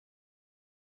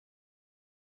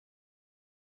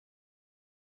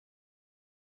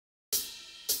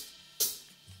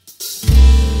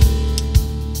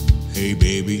Hey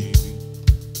baby,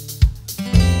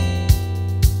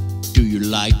 do you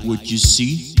like what you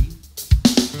see?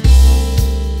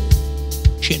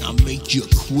 Can I make you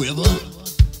quiver?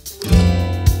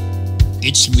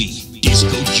 It's me,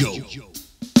 Disco Joe.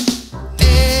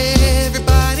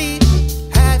 Everybody,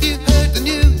 have you heard the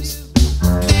news?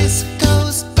 This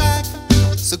goes back,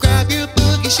 so grab your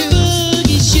boogie shoes.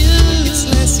 It's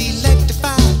less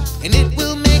electrified, and it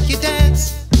will make you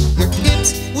dance. Your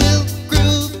hips will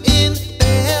groove in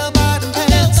bell-bottom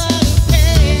pants.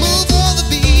 Move all the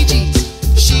Bee Gees,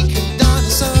 chic Donna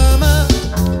Summer.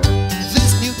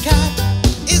 This new cat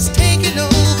is taking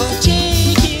over.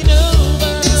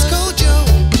 Disco Joe,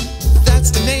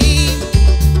 that's the name.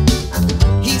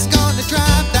 He's gonna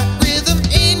drive that rhythm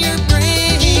in your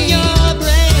brain.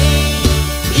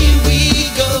 Here we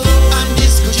go, I'm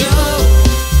Disco Joe.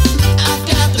 I've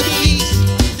got the beat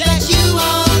that you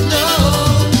all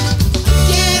know.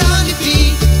 Get on your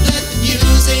feet, let the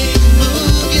music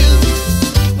move you.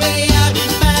 Way out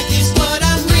and back is what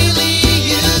I'm really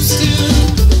used to.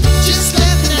 Just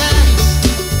let the night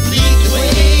lead the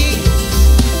way.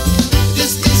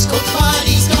 This disco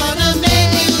party's gonna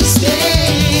make you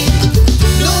stay.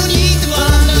 No need to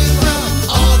wander from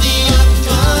all the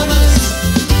up-and-comers.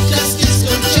 Just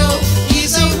Disco Joe,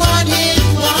 he's a one-hit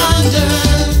wonder.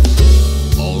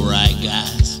 Alright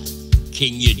guys,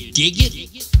 can you dig it?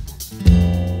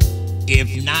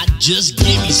 If not, just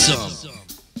give me some.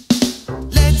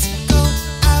 Let's go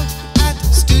out at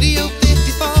Studio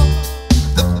 54.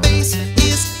 The bass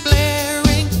is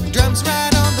blaring, drums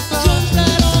right on the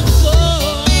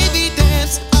floor. Baby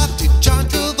dance up to John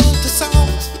Travolta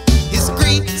songs. His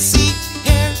greasy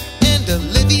hair and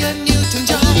Olivia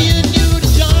Newton-John.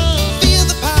 Feel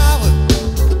the power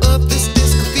of this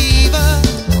disco fever.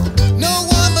 No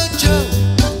one but Joe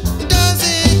does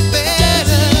it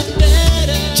better.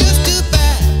 Just too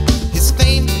bad his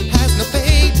fame has no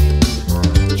fade.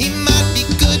 He might be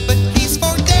good, but he's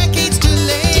 4 decades too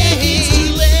late.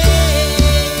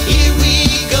 Here we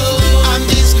go, I'm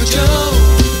Disco Joe.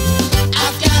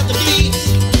 I've got the beat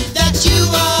that you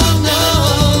all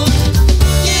know.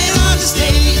 Get on the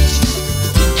stage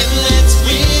and let's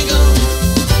wiggle.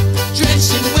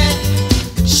 Drenched and wet,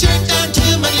 shirt down to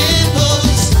my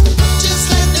nipples. Just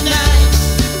let the night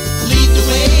lead the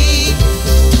way.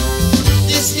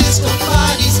 This disco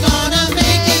party's gonna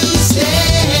make you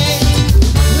stay.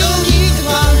 No need to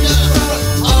wander from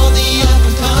all the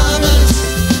up-and-comers.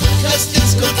 'Cause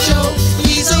Disco Joe,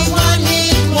 he's a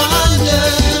one-hit wonder.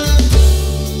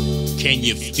 Can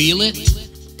you feel it?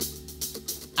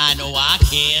 I know I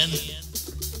can.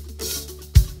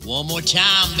 One more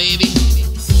time, baby.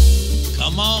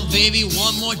 Come on, baby,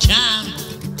 one more time.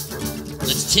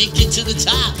 Let's take it to the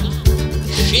top.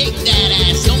 Shake that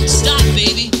ass, don't stop,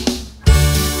 baby.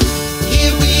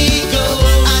 Here we go,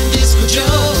 I'm Disco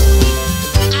Joe.